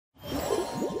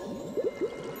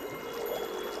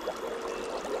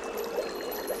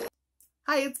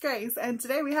Hi, it's Grace, and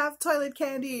today we have toilet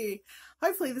candy.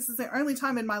 Hopefully this is the only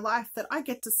time in my life that I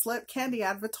get to slurp candy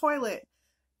out of a toilet.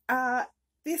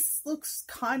 This looks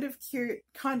kind of cute,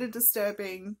 kind of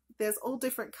disturbing. There's all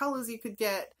different colours you could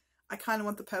get. I kind of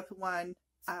want the purple one.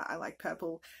 I like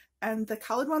purple. And the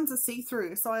coloured ones are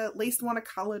see-through, so I at least want a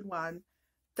coloured one.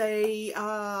 They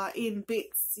are in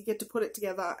bits. You get to put it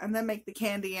together and then make the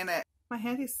candy in it. My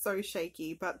hand is so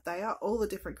shaky, but they are all the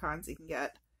different kinds you can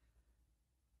get.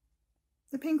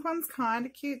 The pink one's kind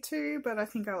of cute too, but I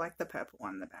think I like the purple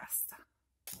one the best.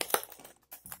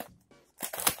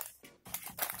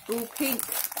 Ooh, pink.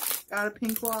 Got a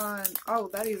pink one. Oh,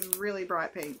 that is really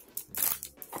bright pink.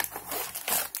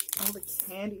 All the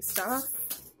candy stuff.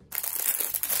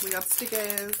 We got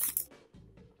stickers.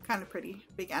 Kind of pretty.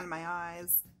 Big anime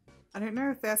eyes. I don't know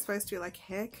if they're supposed to be like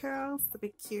hair curls. They're a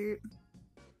bit cute.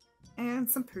 And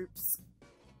some poops.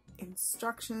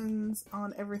 Instructions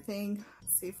on everything.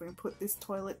 Let's see if we can put this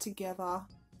toilet together.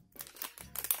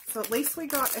 So at least we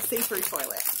got a see-through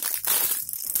toilet.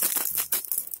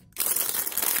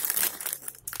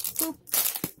 Boop.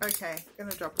 Okay,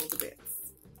 gonna drop all the bits.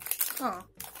 Oh,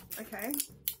 okay.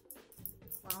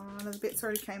 One of the bits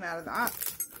already came out of that.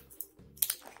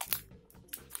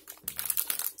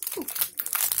 Ooh.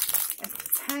 And the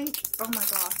tank. Oh my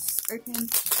gosh. Open,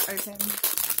 open.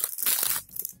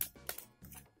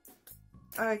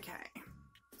 Okay,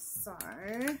 so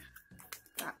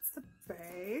that's the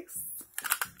base.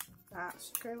 That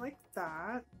should go like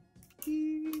that.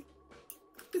 The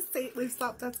seat lifts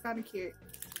up, that's kind of cute.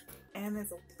 And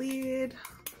there's a lid.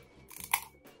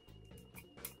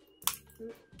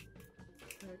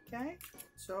 Okay,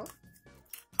 sure.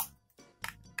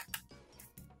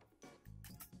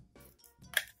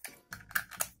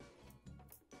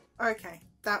 Okay,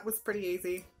 that was pretty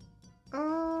easy.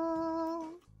 Oh.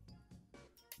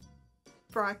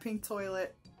 Bright pink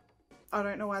toilet. I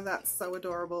don't know why that's so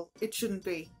adorable. It shouldn't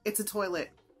be. It's a toilet.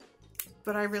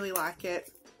 But I really like it.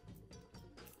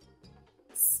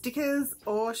 Stickers,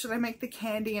 or should I make the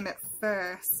candy in it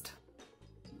first?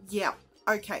 Yeah.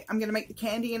 Okay, I'm gonna make the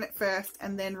candy in it first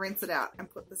and then rinse it out and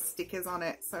put the stickers on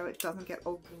it so it doesn't get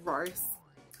all gross.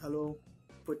 Hello,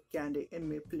 put candy in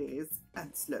me please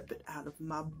and slurp it out of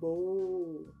my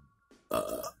bowl.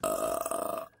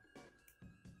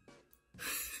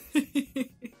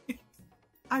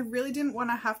 I really didn't want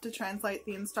to have to translate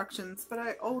the instructions, but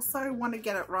I also want to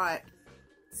get it right.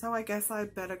 So I guess I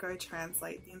better go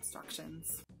translate the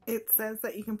instructions. It says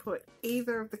that you can put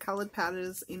either of the coloured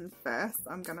powders in first.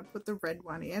 I'm going to put the red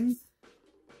one in.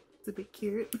 It's a bit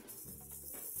cute.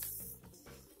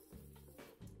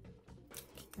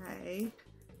 Okay.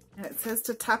 And it says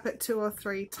to tap it 2 or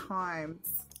 3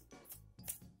 times.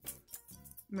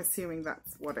 I'm assuming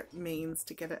that's what it means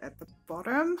to get it at the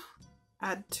bottom.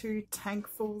 Add 2 tank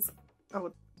lidfuls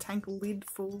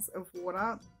of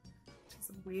water, which is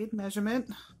a weird measurement.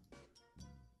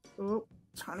 Oh,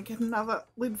 trying to get another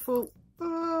lid full.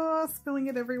 Oh, spilling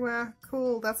it everywhere.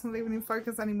 Cool, that's not even in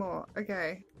focus anymore.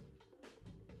 Okay.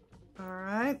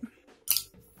 Alright.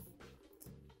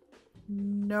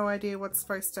 No idea what's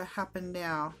supposed to happen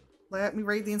now. Let me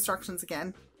read the instructions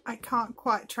again. I can't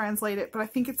quite translate it, but I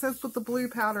think it says put the blue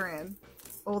powder in,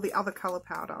 or the other colour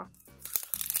powder.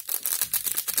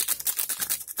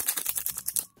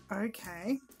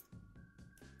 Okay.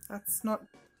 That's not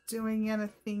doing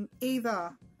anything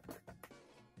either.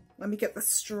 Let me get the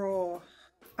straw.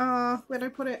 Where'd I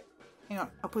put it? Hang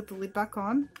on, I'll put the lid back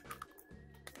on.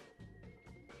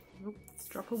 Oops,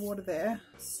 drop of water there.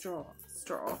 Straw,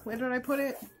 straw. Where did I put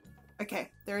it?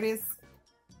 Okay, there it is.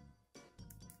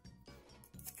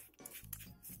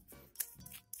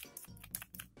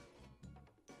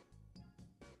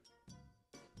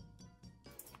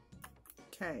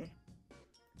 Okay.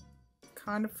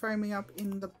 Kind of foaming up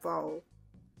in the bowl.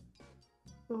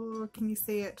 Oh, can you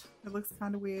see it? It looks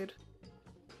kind of weird.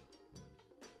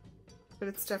 But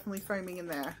it's definitely foaming in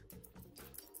there.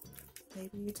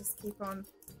 Maybe you just keep on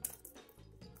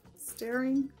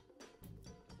stirring.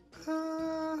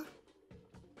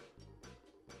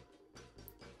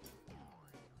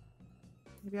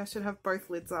 Maybe I should have both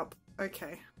lids up.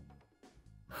 Okay.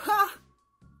 Ha!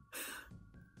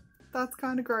 That's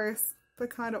kind of gross, but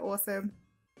kind of awesome.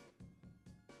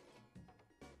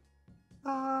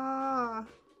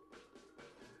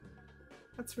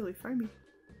 That's really foamy.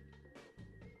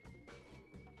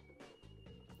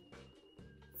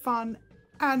 Fun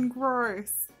and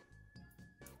gross.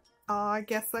 I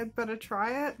guess I'd better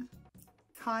try it.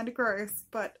 Kinda gross,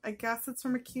 but I guess it's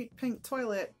from a cute pink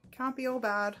toilet. Can't be all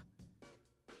bad.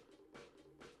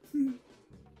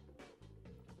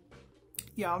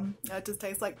 Yum. It just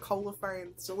tastes like cola foam.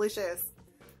 It's delicious.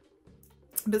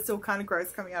 but still kind of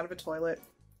gross coming out of a toilet.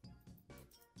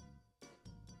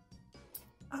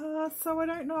 So I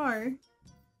don't know.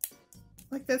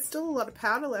 Like, there's still a lot of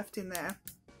powder left in there.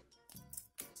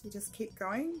 So you just keep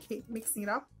going, keep mixing it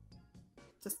up.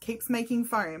 Just keeps making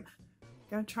foam.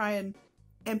 Gonna try and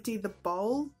empty the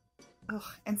bowl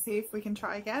and see if we can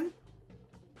try again.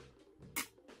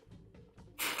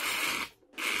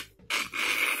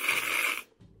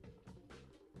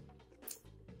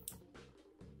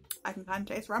 I can kind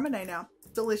of taste ramen now.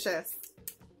 Delicious.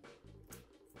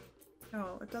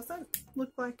 Oh, it doesn't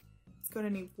look like it's got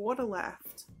any water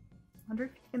left. I wonder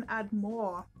if you can add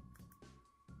more.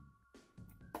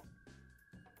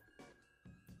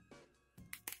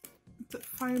 Is it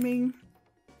foaming?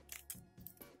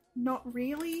 Not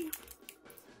really.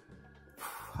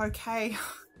 Okay,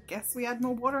 guess we add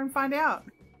more water and find out.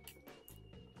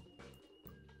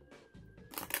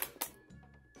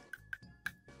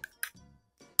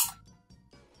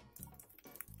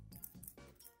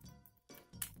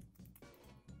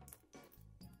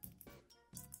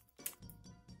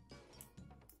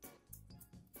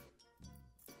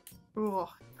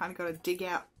 Oh, kind of got to dig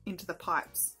out into the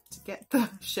pipes to get the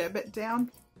sherbet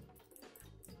down.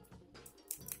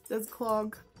 There's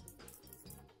clog.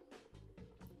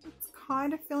 It's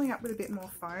kind of filling up with a bit more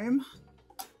foam.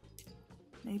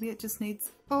 Maybe it just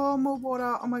needs, oh, more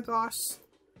water. Oh my gosh.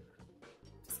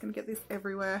 Just gonna get this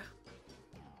everywhere.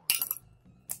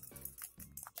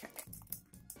 Okay.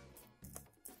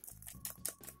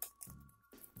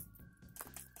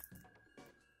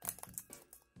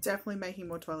 Definitely making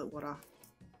more toilet water.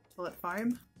 Toilet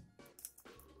foam.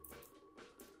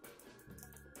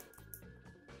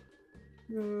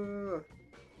 Ugh.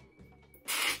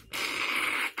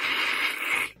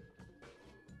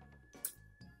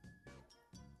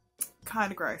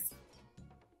 Kind of gross.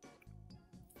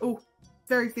 Oh,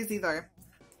 very fizzy though.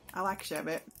 I like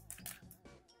sherbet.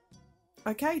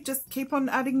 Okay, just keep on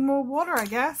adding more water, I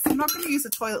guess. I'm not going to use a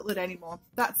toilet lid anymore.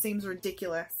 That seems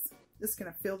ridiculous. Just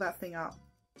going to fill that thing up.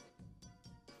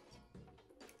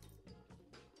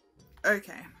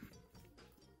 Okay.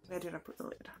 Where did I put the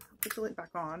lid? I'll put the lid back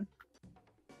on.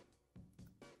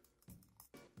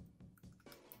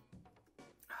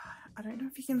 I don't know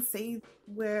if you can see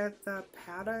where the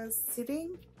powder is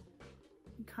sitting.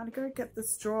 You kind of got to get the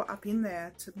straw up in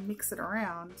there to mix it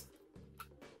around.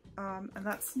 And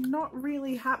that's not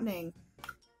really happening.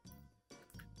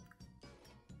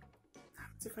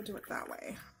 Let's see if I do it that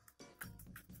way.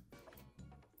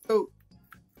 Oh.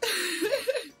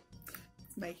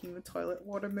 It's making the toilet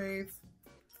water move.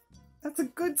 That's a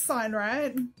good sign,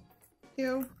 right?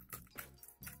 Ew.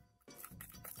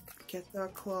 Get the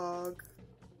clog.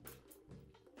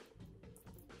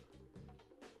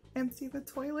 Empty the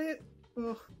toilet.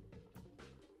 Ugh.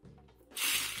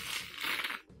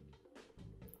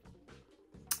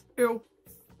 Ew.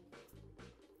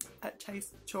 That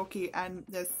tastes chalky and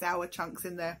there's sour chunks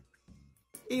in there.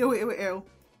 Ew, ew, ew.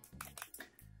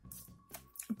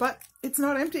 But it's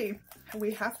not empty.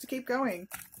 We have to keep going.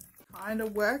 Kind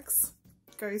of works.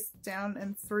 Goes down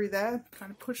and through there.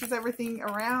 Kind of pushes everything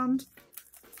around.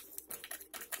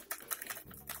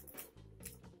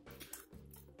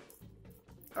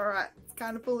 Alright, it's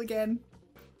kind of full again.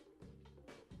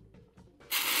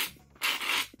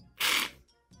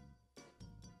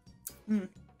 At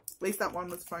least that one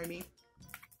was foamy.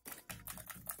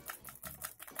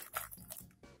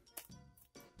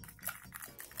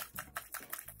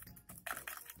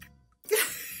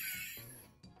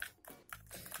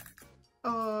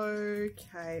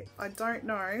 Okay, I don't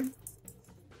know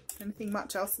if anything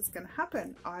much else is going to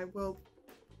happen. I will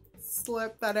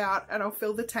slurp that out and I'll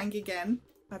fill the tank again.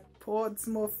 I poured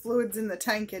some more fluids in the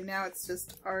tank and now it's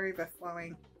just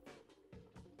overflowing.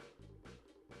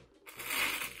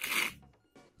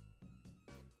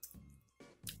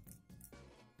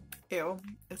 Ew,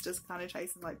 it's just kind of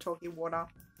tasting like chalky water.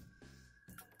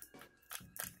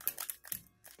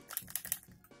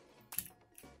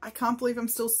 I can't believe I'm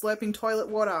still slurping toilet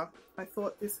water. I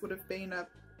thought this would have been a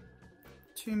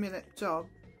 2-minute job.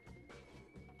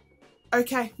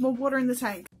 Okay, more water in the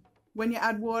tank. When you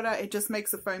add water, it just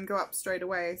makes the foam go up straight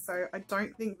away. So I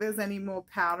don't think there's any more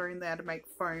powder in there to make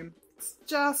foam. It's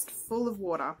just full of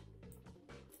water.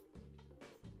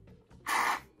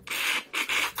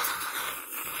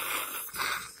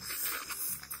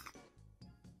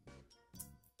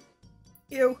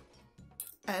 Ew.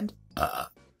 And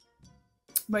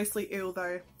mostly ew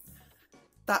though.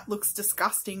 That looks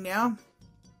disgusting now.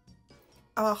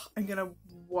 Oh, I'm gonna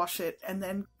wash it and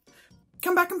then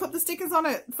come back and put the stickers on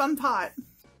it. Fun part.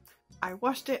 I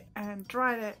washed it and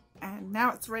dried it and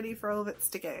now it's ready for all of its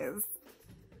stickers.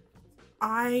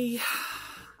 I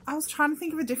I was trying to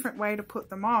think of a different way to put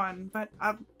them on, but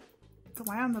the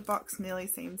way on the box nearly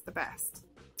seems the best.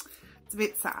 It's a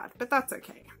bit sad, but that's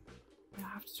okay. I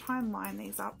have to try and line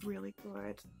these up really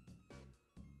good.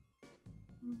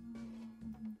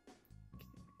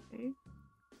 Okay.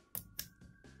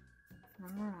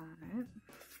 Alright.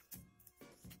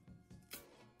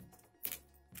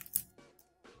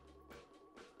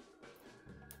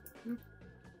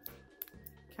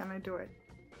 Can I do it?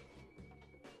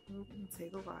 Oop, let's see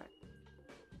the light.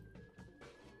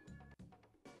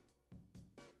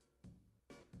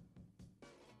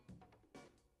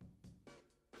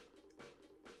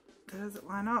 Does it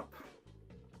line up?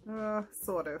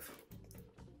 Sort of.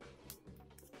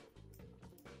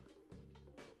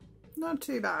 Not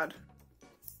too bad.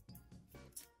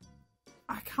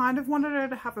 I kind of wanted her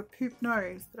to have a poop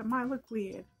nose, but it might look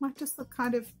weird. It might just look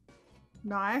kind of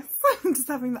nice, just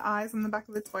having the eyes on the back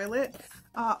of the toilet.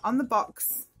 On the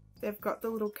box, they've got the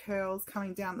little curls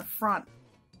coming down the front,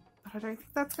 but I don't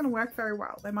think that's going to work very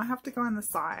well. They might have to go on the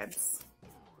sides.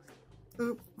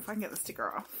 Oop, if I can get the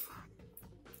sticker off.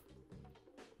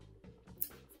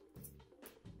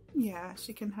 Yeah,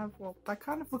 she can have, well, that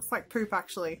kind of looks like poop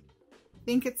actually. I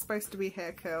think it's supposed to be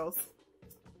hair curls.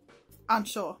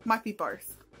 Unsure, might be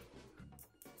both.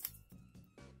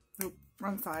 Oop,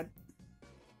 wrong side.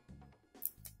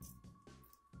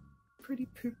 Pretty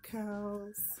poop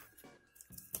curls.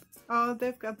 Oh,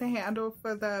 they've got the handle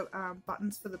for the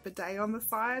buttons for the bidet on the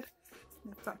side.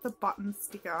 They've got the button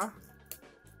sticker.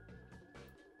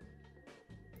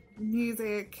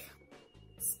 Music.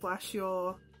 Splash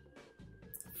your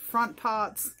front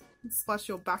parts. Splash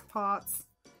your back parts.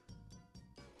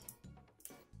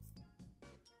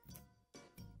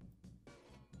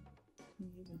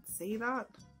 You can see that.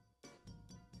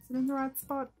 Is it in the right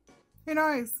spot? Who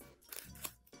knows?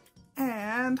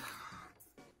 And,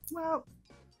 well,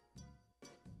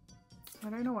 I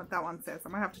don't know what that one says. I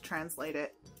might have to translate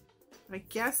it. But I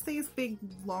guess these big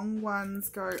long ones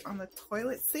go on the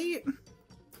toilet seat.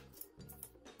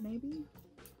 Maybe?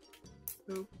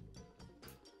 Ooh.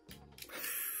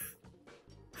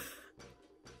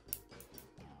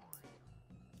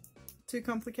 Too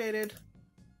complicated.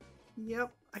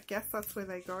 Yep, I guess that's where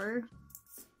they go.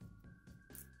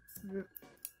 Ooh.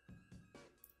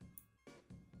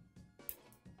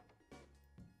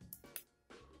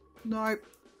 Nope,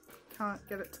 can't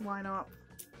get it to line up.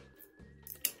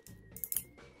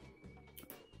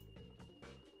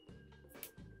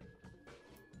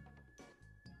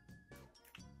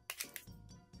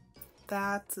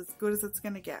 That's as good as it's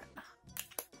gonna get.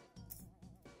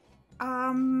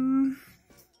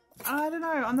 I don't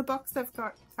know, on the box they've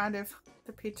got kind of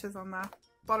the pictures on the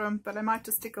bottom, but I might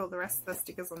just stick all the rest of the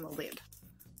stickers on the lid.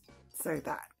 So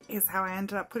that is how I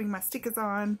ended up putting my stickers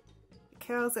on.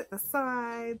 Curls at the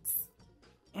sides,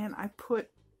 and I put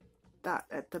that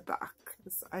at the back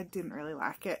because I didn't really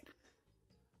like it.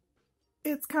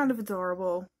 It's kind of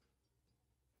adorable.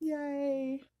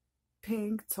 Yay!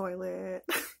 Pink toilet.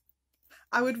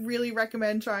 I would really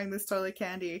recommend trying this toilet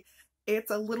candy.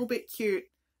 It's a little bit cute,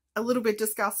 a little bit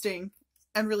disgusting,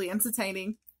 and really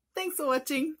entertaining. Thanks for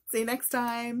watching. See you next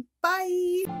time.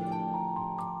 Bye!